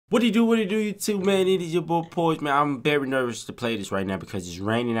What do you do, YouTube, man? It is your boy POiiSED, man. I'm very nervous to play this right now because it's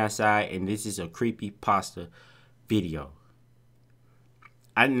raining outside and this is a creepypasta video.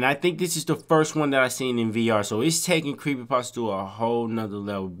 And I think this is the first one that I've seen in VR, so it's taking creepypasta to a whole nother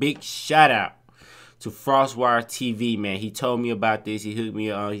level. Big shout out to Frostwire TV, man. He told me about this. He hooked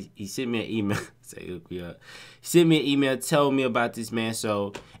me up. He sent me an email. Say hook me up. He sent me an email telling me about this, man.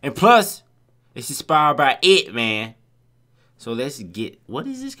 So, and plus, it's inspired by it, man. So let's get, what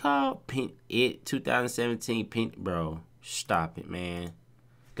is this called? It 2017 Pink, bro. Stop it, man.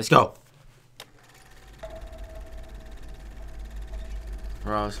 Let's go.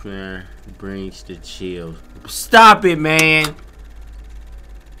 Frostwire brings the chills. Stop it, man.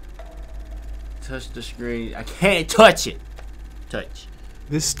 Touch the screen. I can't touch it. Touch.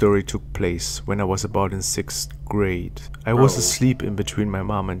 This story took place when I was about in 6th grade. I was asleep in between my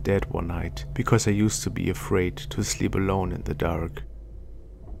mom and dad one night because I used to be afraid to sleep alone in the dark.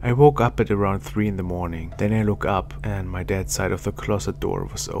 I woke up at around 3 in the morning. Then I look up and my dad's side of the closet door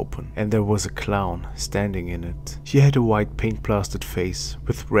was open and there was a clown standing in it. He had a white paint plastered face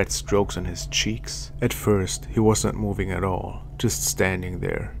with red strokes on his cheeks. At first he was not moving at all, just standing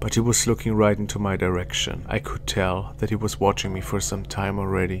there, but he was looking right into my direction. I could tell that he was watching me for some time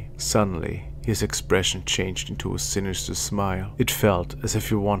already. Suddenly his expression changed into a sinister smile. It felt as if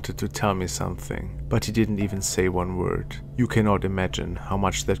he wanted to tell me something, but he didn't even say one word. You cannot imagine how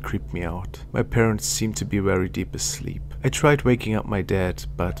much that creeped me out. My parents seemed to be very deep asleep. I tried waking up my dad,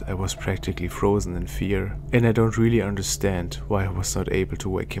 but I was practically frozen in fear, and I don't really understand why I was not able to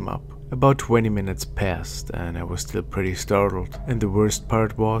wake him up. About 20 minutes passed and I was still pretty startled, and the worst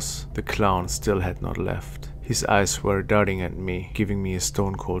part was, the clown still had not left. His eyes were darting at me, giving me a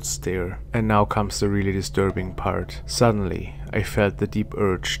stone cold stare. And now comes the really disturbing part. Suddenly, I felt the deep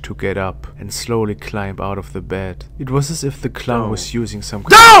urge to get up and slowly climb out of the bed. It was as if the clown was using some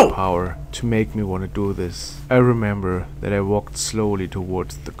kind of power to make me want to do this. I remember that I walked slowly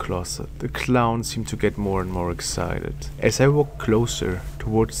towards the closet. The clown seemed to get more and more excited. As I walked closer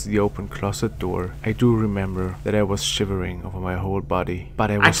towards the open closet door, I do remember that I was shivering over my whole body, but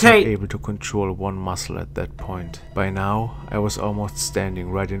I was not able to control one muscle at that point. By now, I was almost standing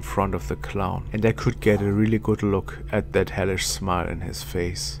right in front of the clown, and I could get a really good look at that hellish smile in his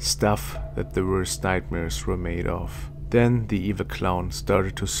face. Stuff that the worst nightmares were made of. Then the evil clown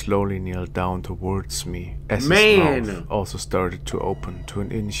started to slowly kneel down towards me, as his mouth also started to open to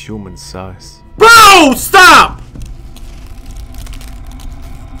an inhuman size. Bro, stop!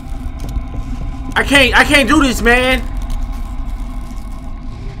 I can't do this, man.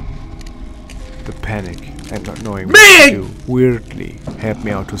 The panic and not knowing what to do weirdly helped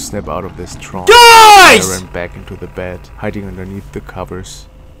me out to snap out of this trance. Guys! I ran back into the bed, hiding underneath the covers.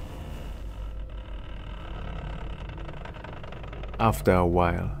 After a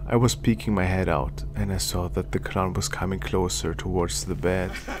while, I was peeking my head out and I saw that the clown was coming closer towards the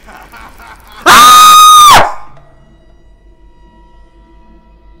bed.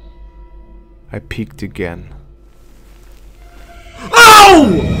 I peeked again.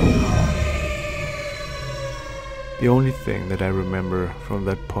 Oh! The only thing that I remember from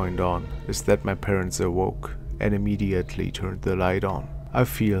that point on is that my parents awoke and immediately turned the light on. I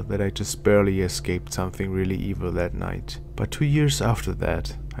feel that I just barely escaped something really evil that night. But 2 years after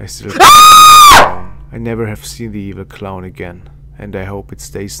that, I still I never have seen the evil clown again, and I hope it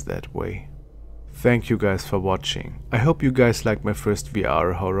stays that way. Thank you guys for watching. I hope you guys liked my first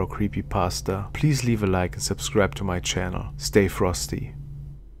VR horror creepypasta. Please leave a like and subscribe to my channel. Stay frosty.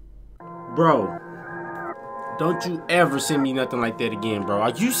 Bro, don't you ever send me nothing like that again, bro.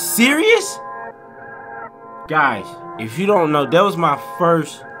 Are you serious? Guys, if you don't know, that was my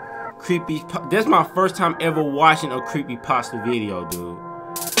first that's my first time ever watching a creepypasta video, dude.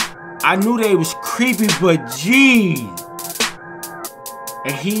 I knew they was creepy, but geez.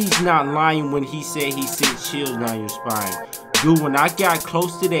 And he's not lying when he said he sent chills down your spine. Dude, when I got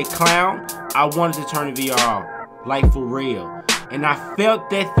close to that clown, I wanted to turn the VR off. Like for real. And I felt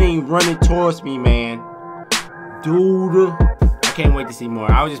that thing running towards me, man. Dude, I can't wait to see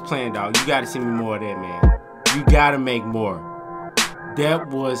more. I was just playing, dog. You gotta send me more of that, man. You gotta make more. That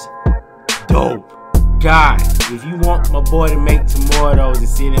was dope. Guys, if you want my boy to make some more of those and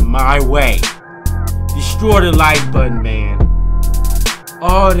send it my way, destroy the like button, man.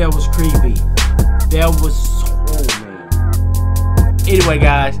 Oh, that was creepy. That was so, man. Anyway,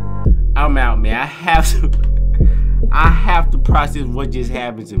 guys, I'm out, man. I have to process what just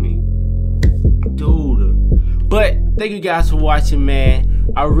happened to me. Dude. But thank you guys for watching, man.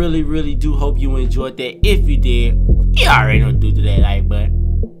 I really do hope you enjoyed that. If you did, you already know to do that like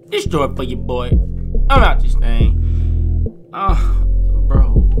button. Destroy it for your boy. I'm out this thing. Oh,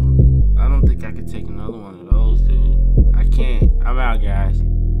 bro. think I could take another one of those, dude. I can't. I'm out, guys.